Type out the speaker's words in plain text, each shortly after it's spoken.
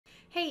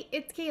Hey,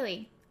 it's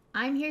Kaylee.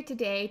 I'm here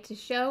today to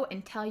show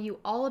and tell you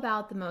all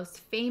about the most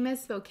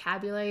famous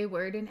vocabulary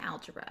word in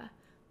algebra,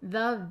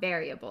 the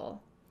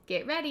variable.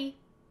 Get ready!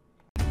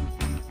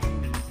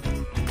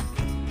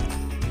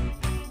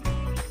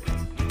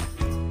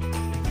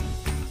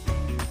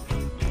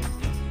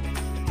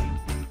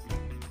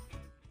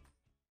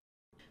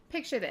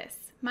 Picture this.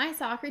 My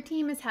soccer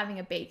team is having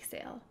a bake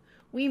sale.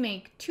 We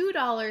make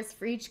 $2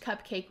 for each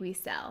cupcake we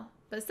sell,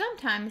 but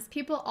sometimes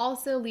people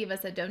also leave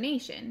us a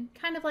donation,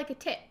 kind of like a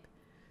tip.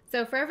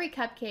 So for every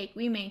cupcake,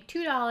 we make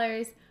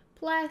 $2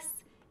 plus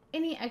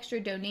any extra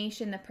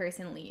donation the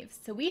person leaves.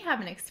 So we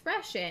have an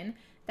expression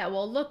that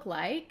will look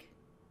like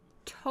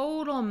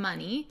total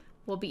money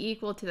will be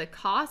equal to the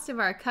cost of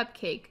our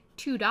cupcake,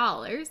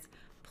 $2,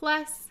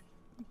 plus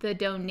the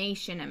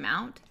donation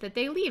amount that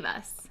they leave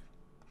us.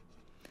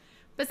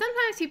 But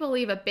sometimes people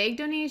leave a big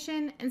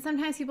donation and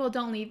sometimes people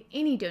don't leave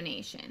any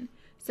donation.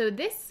 So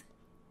this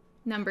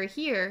number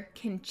here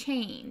can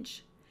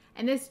change.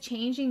 And this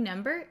changing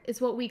number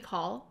is what we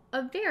call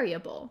a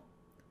variable.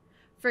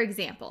 For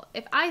example,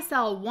 if I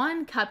sell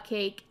one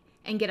cupcake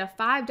and get a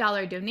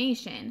 $5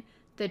 donation,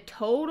 the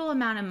total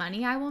amount of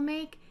money I will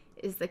make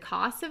is the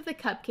cost of the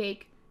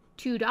cupcake,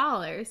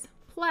 $2,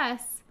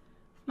 plus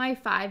my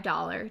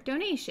 $5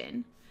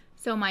 donation.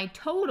 So my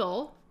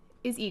total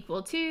is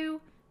equal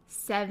to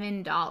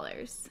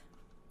 $7.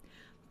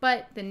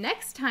 But the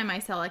next time I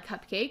sell a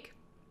cupcake,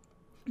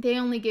 they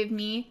only give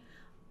me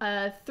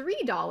a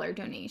 $3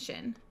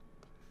 donation.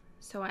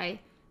 So I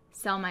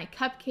sell my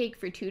cupcake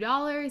for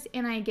 $2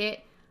 and I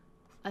get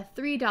a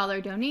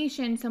 $3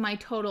 donation. So my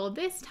total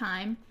this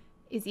time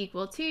is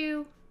equal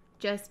to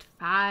just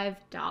 $5.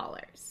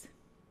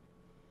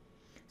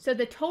 So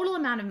the total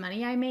amount of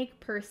money I make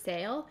per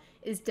sale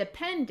is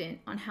dependent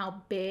on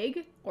how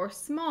big or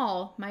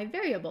small my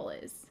variable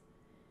is.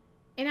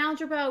 In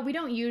algebra, we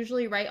don't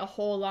usually write a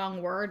whole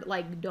long word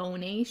like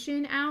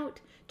donation out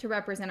to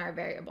represent our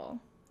variable.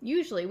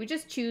 Usually we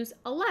just choose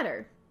a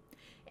letter.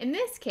 In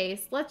this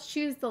case, let's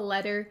choose the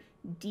letter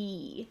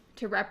D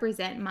to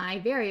represent my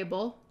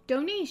variable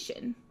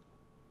donation.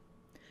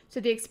 So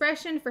the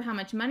expression for how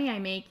much money I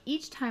make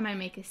each time I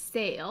make a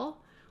sale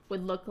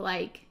would look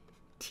like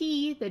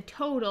T, the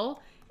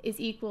total, is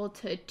equal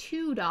to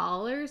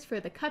 $2 for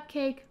the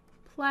cupcake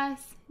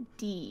plus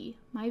D,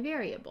 my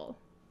variable.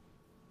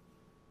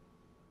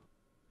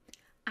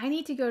 I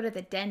need to go to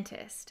the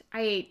dentist.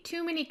 I ate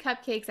too many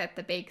cupcakes at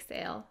the bake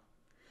sale.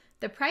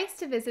 The price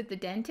to visit the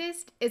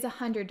dentist is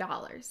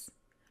 $100.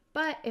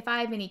 But if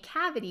I have any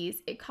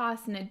cavities, it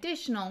costs an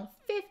additional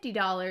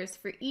 $50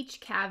 for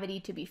each cavity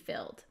to be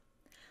filled.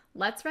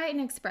 Let's write an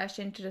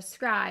expression to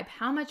describe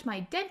how much my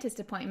dentist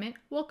appointment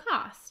will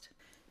cost.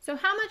 So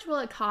how much will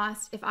it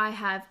cost if I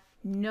have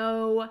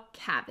no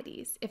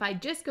cavities? If I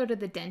just go to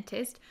the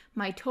dentist,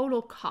 my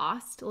total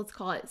cost, let's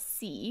call it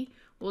C,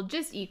 will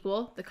just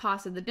equal the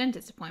cost of the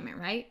dentist appointment,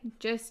 right?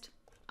 Just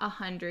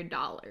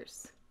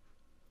 $100.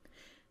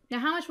 Now,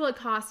 how much will it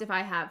cost if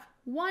I have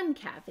one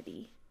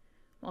cavity?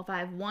 Well, if I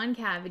have one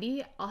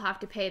cavity, I'll have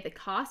to pay the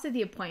cost of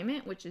the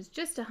appointment, which is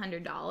just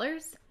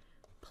 $100,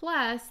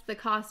 plus the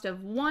cost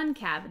of one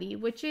cavity,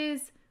 which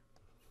is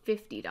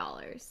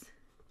 $50.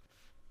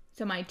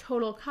 So my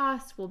total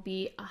cost will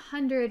be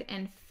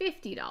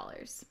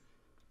 $150.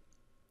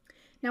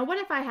 Now, what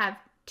if I have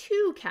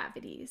two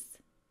cavities?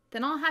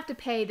 Then I'll have to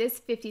pay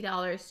this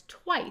 $50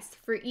 twice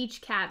for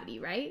each cavity,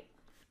 right?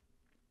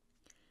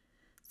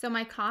 So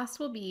my cost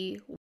will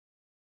be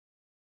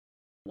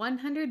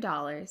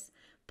 $100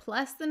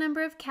 plus the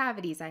number of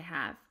cavities I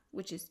have,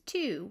 which is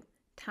 2,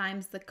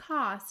 times the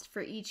cost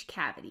for each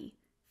cavity,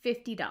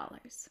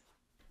 $50.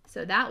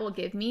 So that will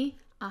give me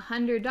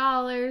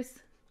 $100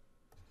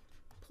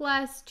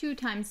 plus 2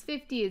 times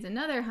 50 is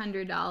another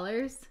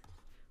 $100,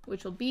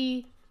 which will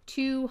be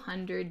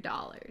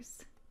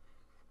 $200.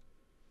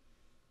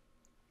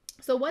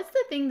 So what's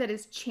the thing that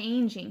is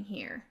changing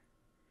here?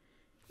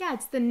 Yeah,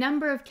 it's the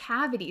number of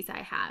cavities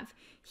I have.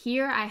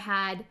 Here I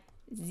had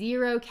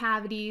 0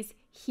 cavities,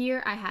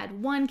 here I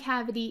had 1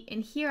 cavity,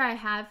 and here I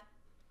have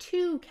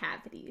 2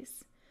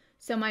 cavities.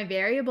 So my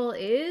variable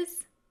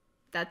is,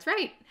 that's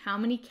right, how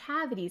many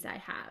cavities I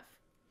have.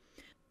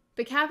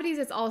 But cavities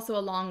is also a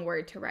long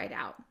word to write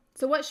out.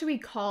 So what should we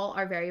call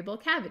our variable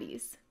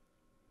cavities?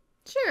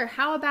 Sure,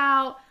 how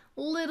about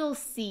little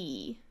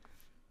c?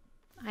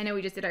 I know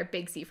we just did our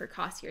big C for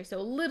cost here, so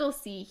little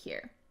c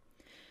here.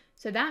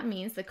 So that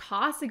means the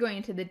cost of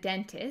going to the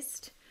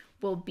dentist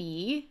will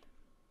be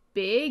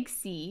big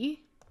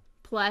C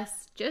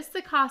plus just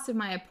the cost of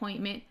my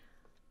appointment,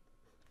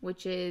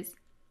 which is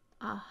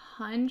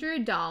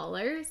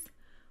 $100,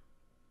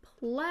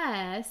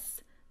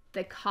 plus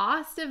the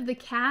cost of the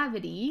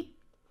cavity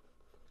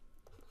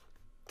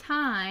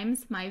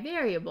times my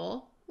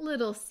variable,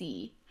 little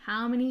c,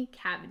 how many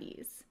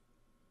cavities.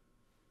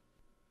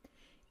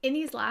 In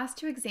these last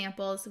two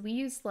examples, we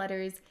used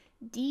letters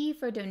D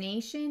for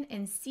donation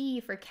and C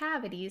for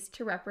cavities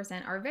to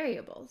represent our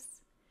variables.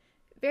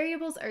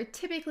 Variables are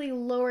typically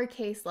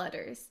lowercase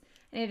letters,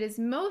 and it is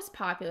most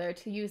popular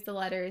to use the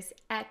letters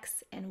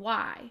X and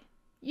Y.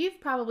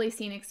 You've probably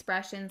seen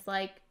expressions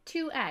like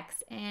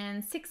 2x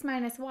and 6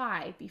 minus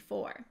y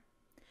before.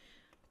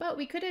 But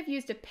we could have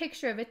used a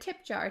picture of a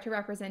tip jar to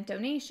represent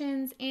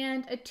donations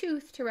and a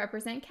tooth to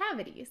represent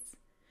cavities.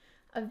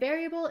 A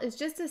variable is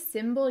just a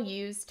symbol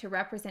used to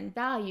represent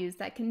values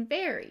that can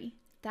vary.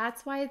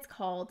 That's why it's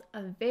called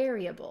a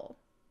variable.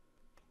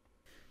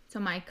 So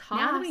my cost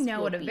now that we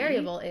know what a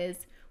variable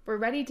is, we're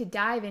ready to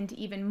dive into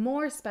even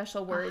more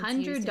special words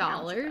used in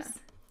algebra.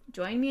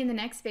 Join me in the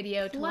next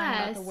video to learn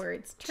about the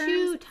words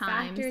terms,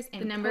 factors,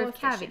 and the number of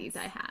cavities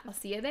I have. I'll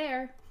see you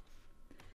there.